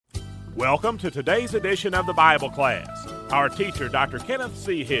Welcome to today's edition of the Bible class. Our teacher, Dr. Kenneth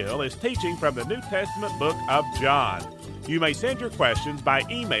C. Hill, is teaching from the New Testament book of John. You may send your questions by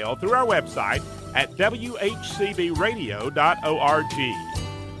email through our website at whcbradio.org.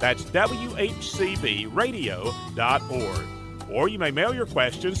 That's whcbradio.org. Or you may mail your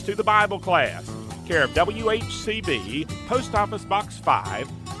questions to the Bible class, care of WHCB, Post Office Box 5,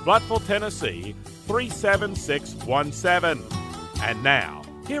 Bluffville, Tennessee, 37617. And now,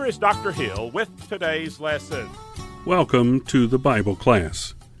 here is Dr. Hill with today's lesson. Welcome to the Bible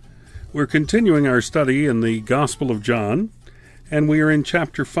class. We're continuing our study in the Gospel of John, and we are in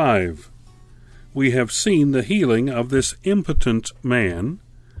chapter 5. We have seen the healing of this impotent man,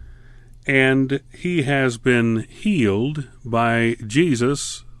 and he has been healed by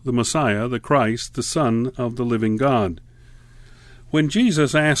Jesus, the Messiah, the Christ, the Son of the living God. When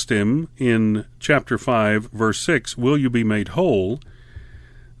Jesus asked him in chapter 5, verse 6, "Will you be made whole?"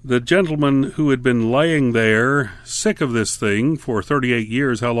 the gentleman who had been laying there, sick of this thing for 38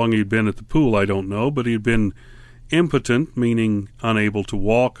 years, how long he'd been at the pool, I don't know, but he'd been impotent, meaning unable to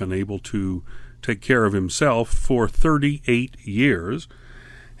walk, unable to take care of himself for 38 years.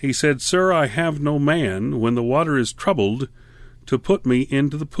 He said, "Sir, I have no man, when the water is troubled, to put me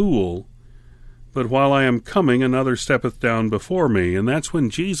into the pool. But while I am coming, another steppeth down before me." And that's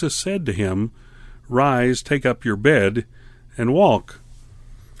when Jesus said to him, "Rise, take up your bed, and walk."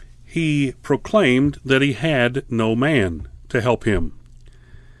 He proclaimed that he had no man to help him.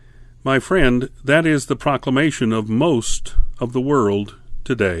 My friend, that is the proclamation of most of the world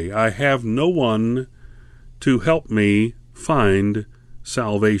today. I have no one to help me find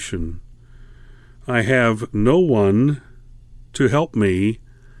salvation. I have no one to help me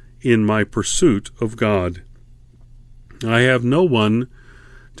in my pursuit of God. I have no one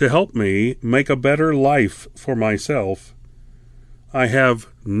to help me make a better life for myself. I have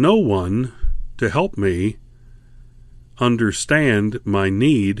no one to help me understand my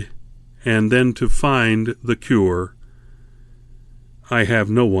need and then to find the cure. I have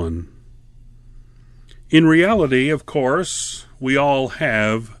no one. In reality, of course, we all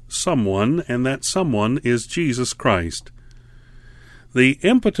have someone, and that someone is Jesus Christ. The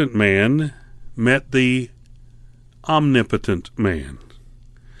impotent man met the omnipotent man.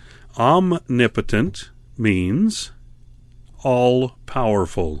 Omnipotent means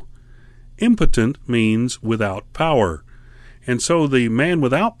all-powerful. Impotent means without power. And so the man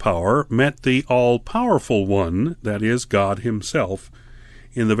without power met the all-powerful one, that is, God himself,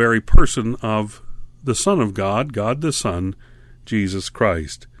 in the very person of the Son of God, God the Son, Jesus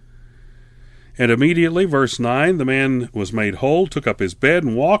Christ. And immediately, verse 9, the man was made whole, took up his bed,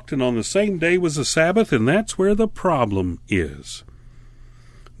 and walked, and on the same day was the Sabbath, and that's where the problem is.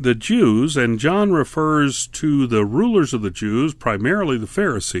 The Jews, and John refers to the rulers of the Jews, primarily the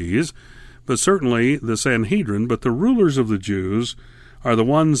Pharisees, but certainly the Sanhedrin, but the rulers of the Jews are the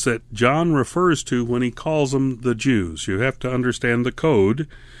ones that John refers to when he calls them the Jews. You have to understand the code.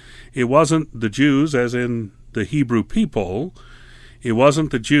 It wasn't the Jews as in the Hebrew people. It wasn't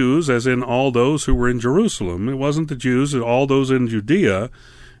the Jews as in all those who were in Jerusalem. It wasn't the Jews as all those in Judea.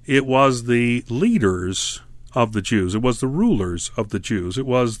 It was the leaders of the Jews. It was the rulers of the Jews. It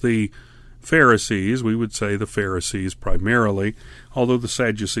was the Pharisees. We would say the Pharisees primarily, although the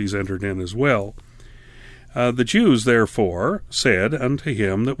Sadducees entered in as well. The Jews, therefore, said unto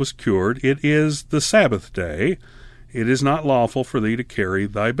him that was cured, "It is the Sabbath day. It is not lawful for thee to carry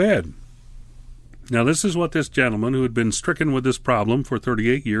thy bed." Now, this is what this gentleman who had been stricken with this problem for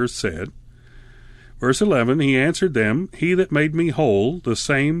 38 years said. Verse 11, he answered them, "He that made me whole, the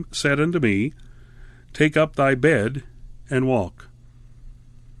same said unto me, Take up thy bed and walk."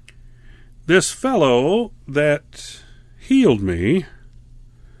 This fellow that healed me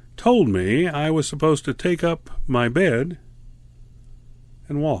told me I was supposed to take up my bed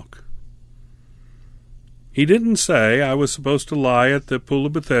and walk. He didn't say I was supposed to lie at the pool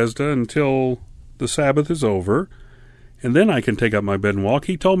of Bethesda until the Sabbath is over, and then I can take up my bed and walk.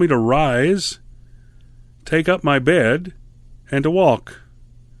 He told me to rise, take up my bed, and to walk.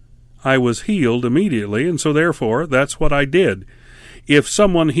 I was healed immediately, and so therefore that's what I did. If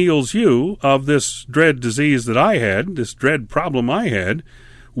someone heals you of this dread disease that I had, this dread problem I had,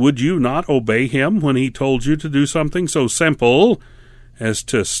 would you not obey him when he told you to do something so simple as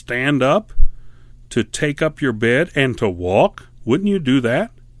to stand up, to take up your bed, and to walk? Wouldn't you do that?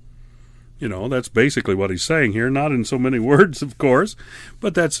 You know, that's basically what he's saying here, not in so many words, of course,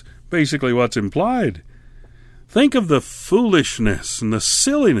 but that's basically what's implied. Think of the foolishness and the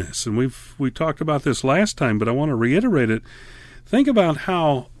silliness, and we talked about this last time, but I want to reiterate it. Think about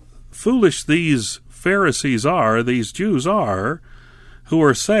how foolish these Pharisees are, these Jews are, who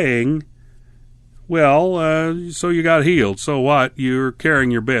are saying, well, so you got healed. So what? You're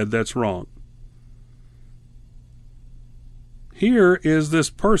carrying your bed. That's wrong. Here is this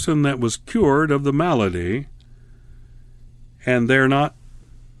person that was cured of the malady, and they're not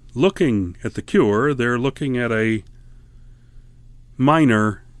looking at the cure. They're looking at a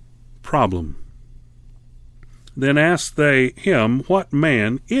minor problem. Then asked they him, What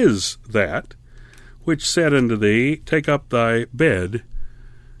man is that which said unto thee, Take up thy bed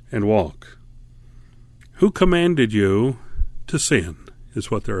and walk? Who commanded you to sin,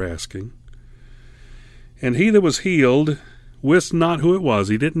 is what they're asking. And he that was healed wist not who it was.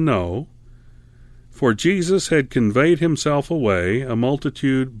 He didn't know, for Jesus had conveyed himself away, a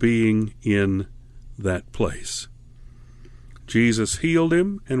multitude being in that place. Jesus healed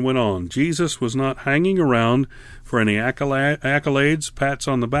him and went on. Jesus was not hanging around for any accolades, pats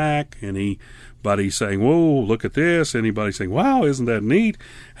on the back, anybody saying, whoa, look at this, anybody saying, wow, isn't that neat?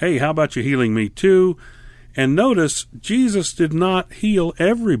 Hey, how about you healing me too? And notice, Jesus did not heal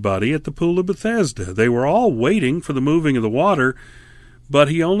everybody at the pool of Bethesda. They were all waiting for the moving of the water, but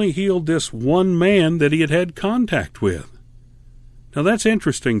he only healed this one man that he had had contact with. Now that's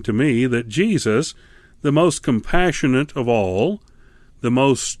interesting to me, that Jesus, the most compassionate of all, the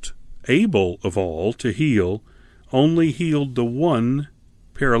most able of all to heal, only healed the one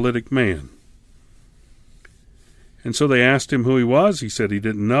paralytic man. And so they asked him who he was. He said he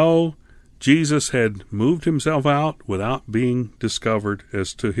didn't know. Jesus had moved himself out without being discovered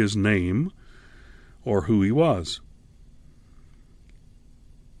as to his name or who he was.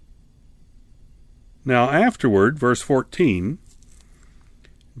 Now afterward, verse 14,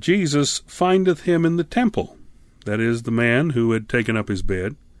 Jesus findeth him in the temple, that is, the man who had taken up his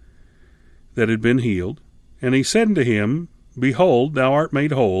bed, that had been healed. And he said unto him, Behold, thou art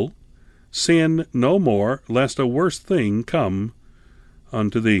made whole. Sin no more, lest a worse thing come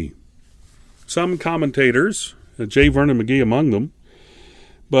unto thee. Some commentators, J. Vernon McGee among them,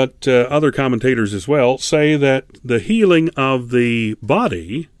 but other commentators as well, say that the healing of the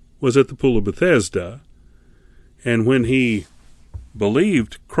body was at the pool of Bethesda, and when he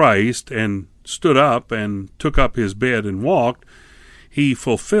believed Christ and stood up and took up his bed and walked, he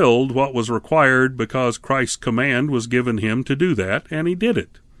fulfilled what was required because Christ's command was given him to do that, and he did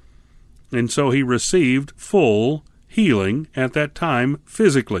it. And so he received full healing at that time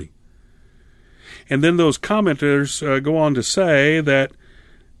physically. And then those commenters go on to say that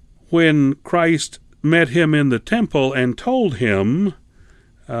when Christ met him in the temple and told him,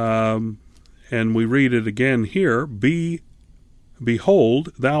 and we read it again here,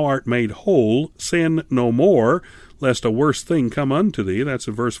 Behold, thou art made whole, sin no more, lest a worse thing come unto thee. That's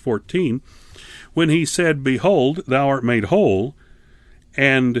in verse 14. When he said, Behold, thou art made whole,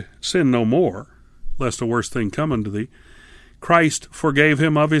 and sin no more, lest a worse thing come unto thee, Christ forgave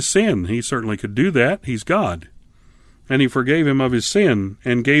him of his sin. He certainly could do that. He's God. And he forgave him of his sin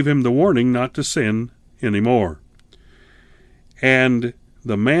and gave him the warning not to sin any more. And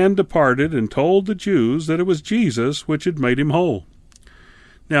the man departed and told the Jews that it was Jesus which had made him whole.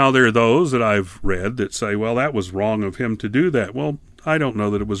 Now, there are those that I've read that say, well, that was wrong of him to do that. Well, I don't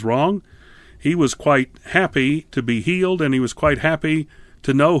know that it was wrong. He was quite happy to be healed, and he was quite happy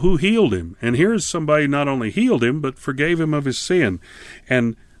to know who healed him. And here's somebody not only healed him, but forgave him of his sin.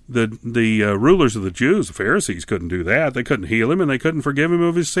 And the rulers of the Jews, the Pharisees, couldn't do that. They couldn't heal him, and they couldn't forgive him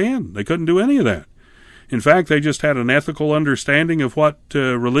of his sin. They couldn't do any of that. In fact, they just had an ethical understanding of what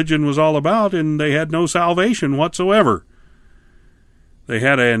religion was all about, and they had no salvation whatsoever. They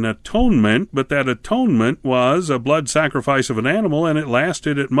had an atonement, but that atonement was a blood sacrifice of an animal, and it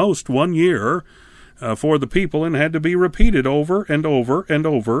lasted at most 1 year for the people and had to be repeated over and over and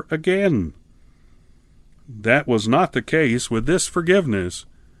over again. That was not the case with this forgiveness.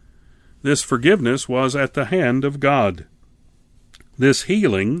 This forgiveness was at the hand of God. This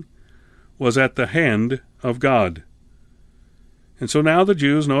healing was at the hand of God. And so now the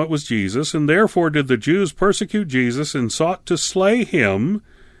Jews know it was Jesus, and therefore did the Jews persecute Jesus and sought to slay him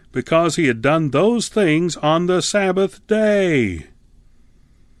because he had done those things on the Sabbath day.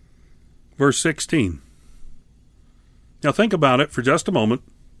 Verse 16. Now think about it for just a moment.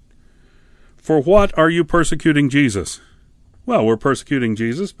 For what are you persecuting Jesus? Well, we're persecuting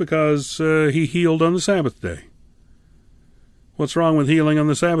Jesus because he healed on the Sabbath day. What's wrong with healing on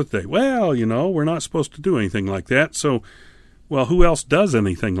the Sabbath day? Well, we're not supposed to do anything like that. So, well, who else does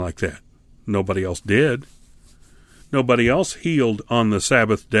anything like that? Nobody else did. Nobody else healed on the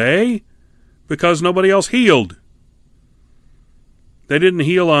Sabbath day because nobody else healed. They didn't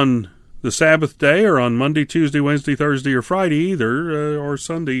heal on the Sabbath day or on Monday, Tuesday, Wednesday, Thursday, or Friday either, or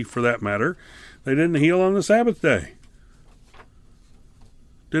Sunday for that matter. They didn't heal on the Sabbath day.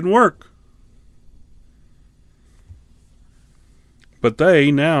 Didn't work. But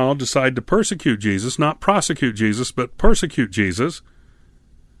they now decide to persecute Jesus, not prosecute Jesus, but persecute Jesus,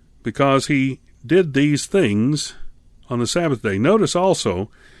 because he did these things on the Sabbath day. Notice also,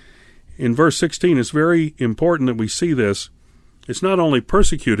 in verse 16, it's very important that we see this. It's not only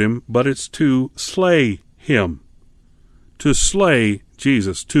persecute him, but it's to slay him, to slay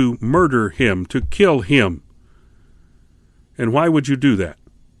Jesus, to murder him, to kill him. And why would you do that?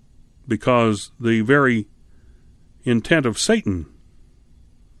 Because the very intent of Satan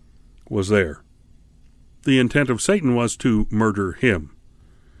was there. The intent of Satan was to murder him.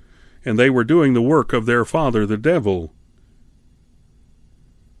 And they were doing the work of their father, the devil.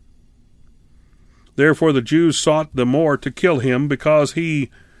 Therefore the Jews sought the more to kill him, because he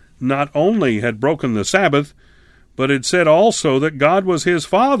not only had broken the Sabbath, but had said also that God was his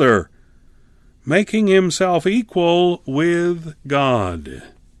Father, making himself equal with God.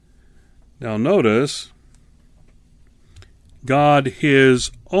 Now notice, God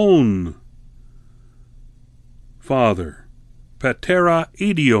his own Father, patera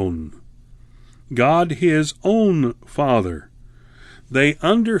idion, God his own Father. They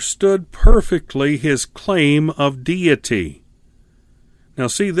understood perfectly his claim of deity. Now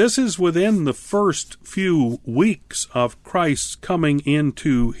see, this is within the first few weeks of Christ's coming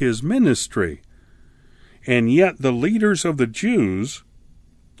into his ministry. And yet the leaders of the Jews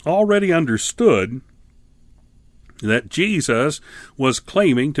already understood that Jesus was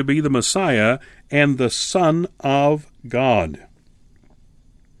claiming to be the Messiah and the Son of God.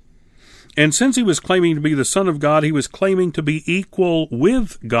 And since he was claiming to be the Son of God, he was claiming to be equal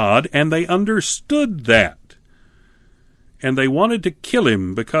with God, and they understood that. And they wanted to kill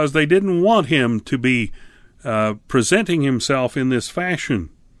him because they didn't want him to be presenting himself in this fashion.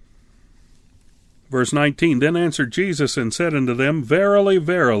 Verse 19, Then answered Jesus and said unto them, Verily,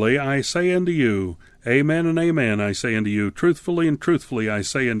 verily, I say unto you, Amen and amen, I say unto you, truthfully and truthfully I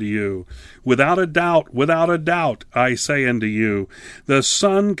say unto you, without a doubt, I say unto you, the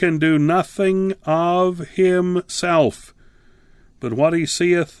Son can do nothing of himself, but what he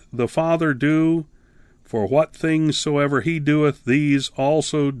seeth the Father do, for what things soever he doeth, these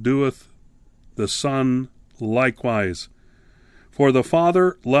also doeth the Son likewise. For the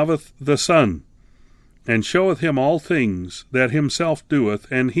Father loveth the Son, and showeth him all things that himself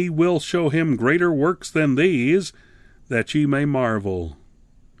doeth, and he will show him greater works than these, that ye may marvel.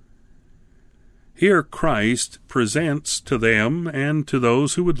 Here Christ presents to them and to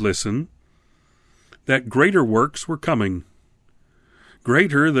those who would listen that greater works were coming.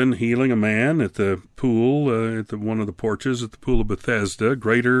 Greater than healing a man at the pool, at one of the porches at the pool of Bethesda,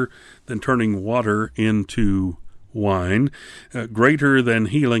 greater than turning water into wine, greater than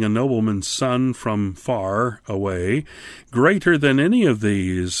healing a nobleman's son from far away, greater than any of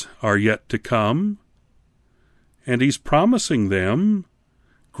these are yet to come. And he's promising them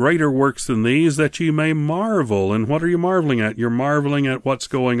greater works than these, that ye may marvel. And what are you marveling at? You're marveling at what's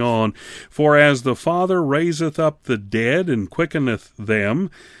going on. For as the Father raiseth up the dead and quickeneth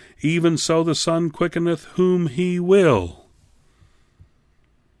them, even so the Son quickeneth whom he will.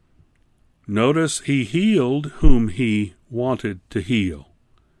 Notice he healed whom he wanted to heal.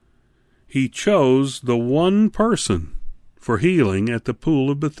 He chose the one person for healing at the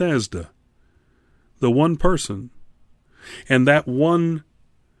pool of Bethesda. The one person. And that one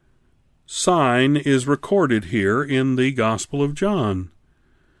sign is recorded here in the Gospel of John.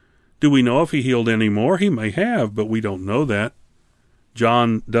 Do we know if he healed any more? He may have, but we don't know that.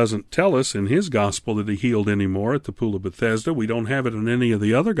 John doesn't tell us in his gospel that he healed any more at the pool of Bethesda. We don't have it in any of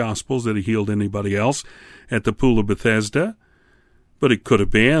the other gospels that he healed anybody else at the pool of Bethesda. But it could have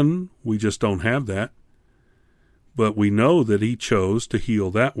been. We just don't have that. But we know that he chose to heal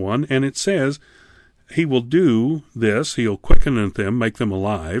that one. And it says he will do this. He'll quicken them, make them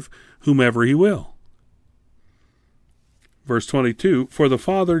alive, whomever he will. Verse 22, For the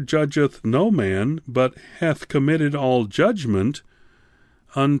Father judgeth no man, but hath committed all judgment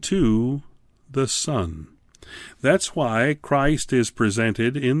unto the Son. That's why Christ is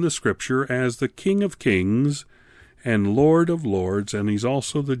presented in the Scripture as the King of kings and Lord of lords, and he's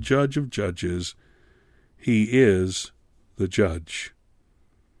also the Judge of judges. He is the Judge.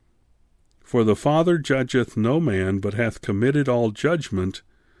 For the Father judgeth no man, but hath committed all judgment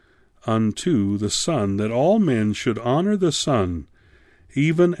unto the Son, that all men should honor the Son,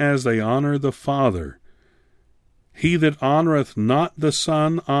 even as they honor the Father. He that honoreth not the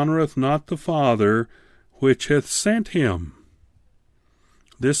Son honoreth not the Father, which hath sent him.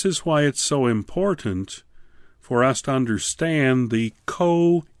 This is why it's so important for us to understand the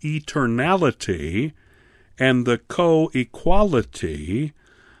co-eternality and the co-equality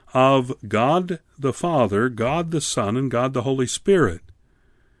of God the Father, God the Son, and God the Holy Spirit.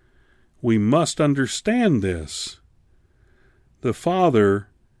 We must understand this. The Father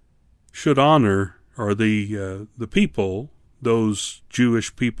should honor, or the people, those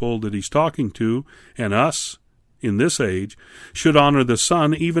Jewish people that he's talking to, and us in this age, should honor the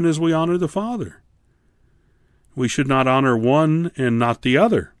Son even as we honor the Father. We should not honor one and not the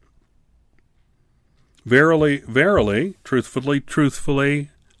other. Verily, verily, truthfully, truthfully,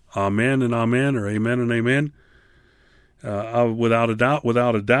 amen and amen, or amen and amen, without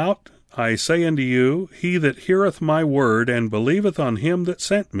a doubt, I say unto you, he that heareth my word and believeth on him that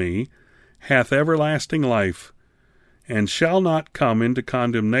sent me hath everlasting life, and shall not come into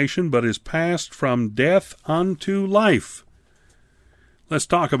condemnation, but is passed from death unto life. Let's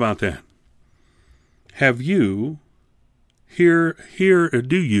talk about that. Have you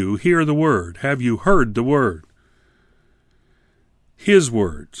do you hear the word? Have you heard the word? His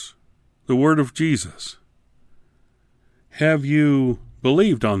words, the word of Jesus. Have you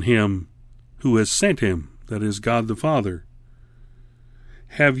believed on him who has sent him, that is God the Father?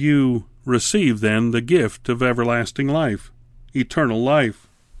 Have you received then the gift of everlasting life, eternal life?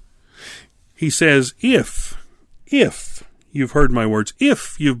 He says, if you've heard my words,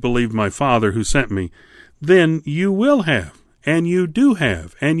 if you've believed my Father who sent me, then you will have, and you do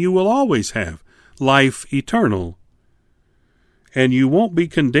have, and you will always have life eternal. And you won't be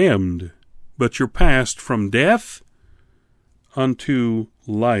condemned, but you're passed from death unto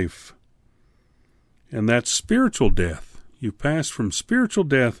life. And that's spiritual death. You pass from spiritual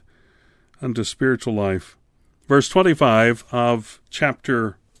death unto spiritual life. Verse 25 of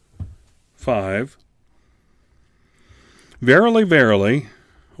chapter 5. Verily, verily,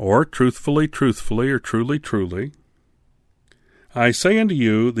 or truthfully, truthfully, or truly, truly, I say unto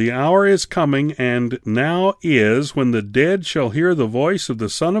you, the hour is coming, and now is, when the dead shall hear the voice of the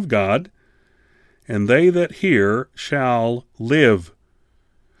Son of God, and they that hear shall live.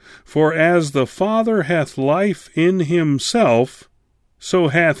 For as the Father hath life in himself, so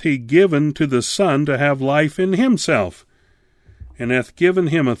hath he given to the Son to have life in himself, and hath given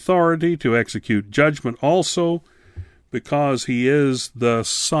him authority to execute judgment also, because he is the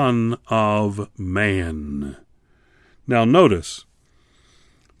Son of Man. Now notice,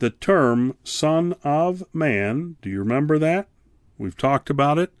 the term Son of Man, do you remember that? We've talked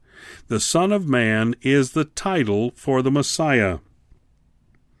about it. The Son of Man is the title for the Messiah.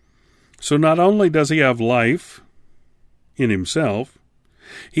 So not only does he have life in himself,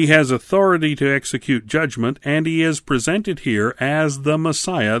 he has authority to execute judgment, and he is presented here as the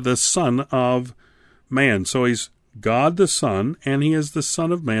Messiah, the Son of Man. So he's God the Son, and he is the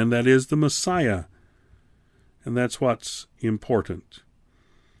Son of Man, that is the Messiah. And that's what's important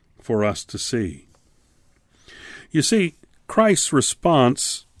for us to see. You see, Christ's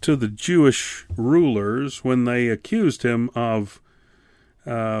response to the Jewish rulers when they accused him of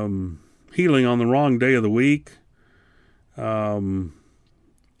healing on the wrong day of the week, and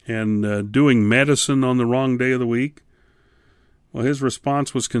doing medicine on the wrong day of the week, well, his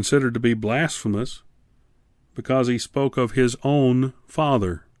response was considered to be blasphemous because he spoke of his own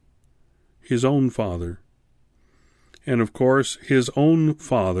Father. His own Father. And of course, his own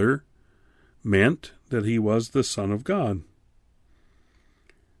Father meant that he was the Son of God.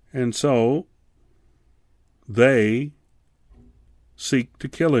 And so, they seek to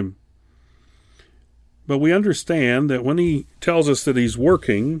kill him. But we understand that when he tells us that he's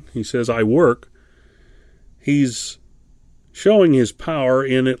working, he says, I work, he's showing his power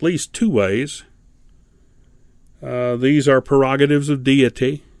in at least two ways. These are prerogatives of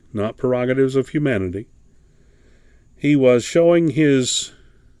deity, not prerogatives of humanity. He was showing his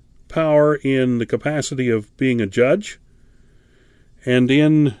power in the capacity of being a judge and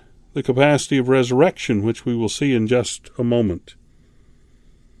in the capacity of resurrection, which we will see in just a moment.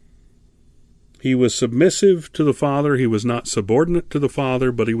 He was submissive to the Father. He was not subordinate to the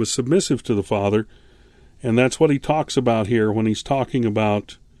Father, but he was submissive to the Father. And that's what he talks about here when he's talking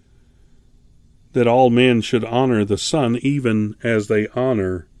about that all men should honor the Son even as they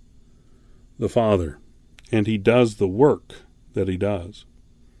honor the Father. And he does the work that he does.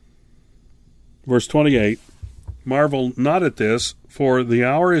 Verse 28, Marvel not at this, for the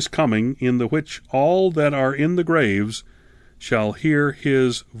hour is coming in the which all that are in the graves shall hear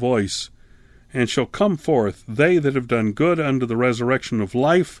his voice, and shall come forth, they that have done good unto the resurrection of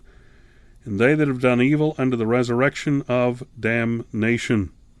life, and they that have done evil unto the resurrection of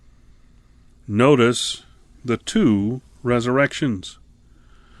damnation. Notice the two resurrections.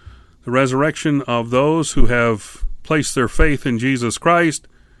 The resurrection of those who have placed their faith in Jesus Christ,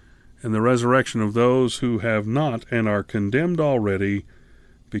 and the resurrection of those who have not and are condemned already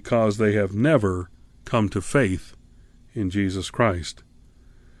because they have never come to faith in Jesus Christ.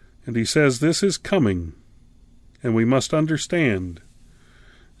 And he says this is coming, and we must understand.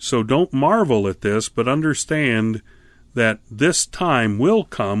 So don't marvel at this, but understand that this time will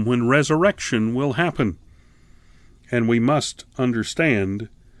come when resurrection will happen. And we must understand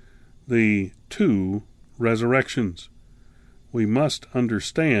the two resurrections. We must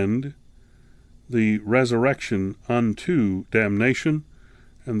understand the resurrection unto damnation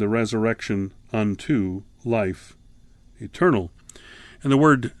and the resurrection unto life eternal. And the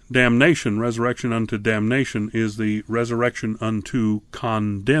word damnation, resurrection unto damnation, is the resurrection unto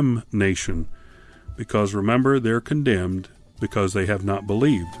condemnation. Because remember, they're condemned because they have not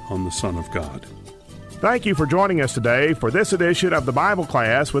believed on the Son of God. Thank you for joining us today for this edition of the Bible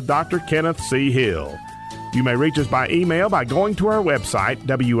Class with Dr. Kenneth C. Hill. You may reach us by email by going to our website,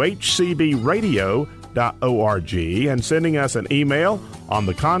 whcbradio.org, and sending us an email on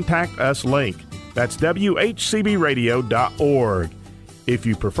the Contact Us link. That's whcbradio.org. If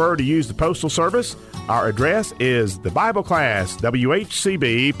you prefer to use the postal service, our address is the Bible Class,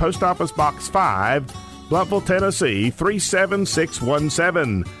 WHCB, Post Office Box 5, Bluffville, Tennessee,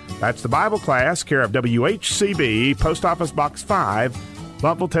 37617. That's the Bible Class, care of WHCB, Post Office Box 5,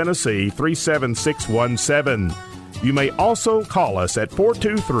 Bluffville, Tennessee, 37617. You may also call us at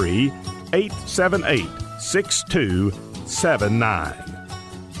 423-878-6279.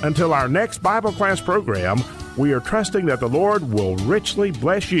 Until our next Bible Class program, we are trusting that the Lord will richly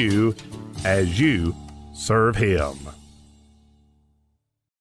bless you as you serve Him.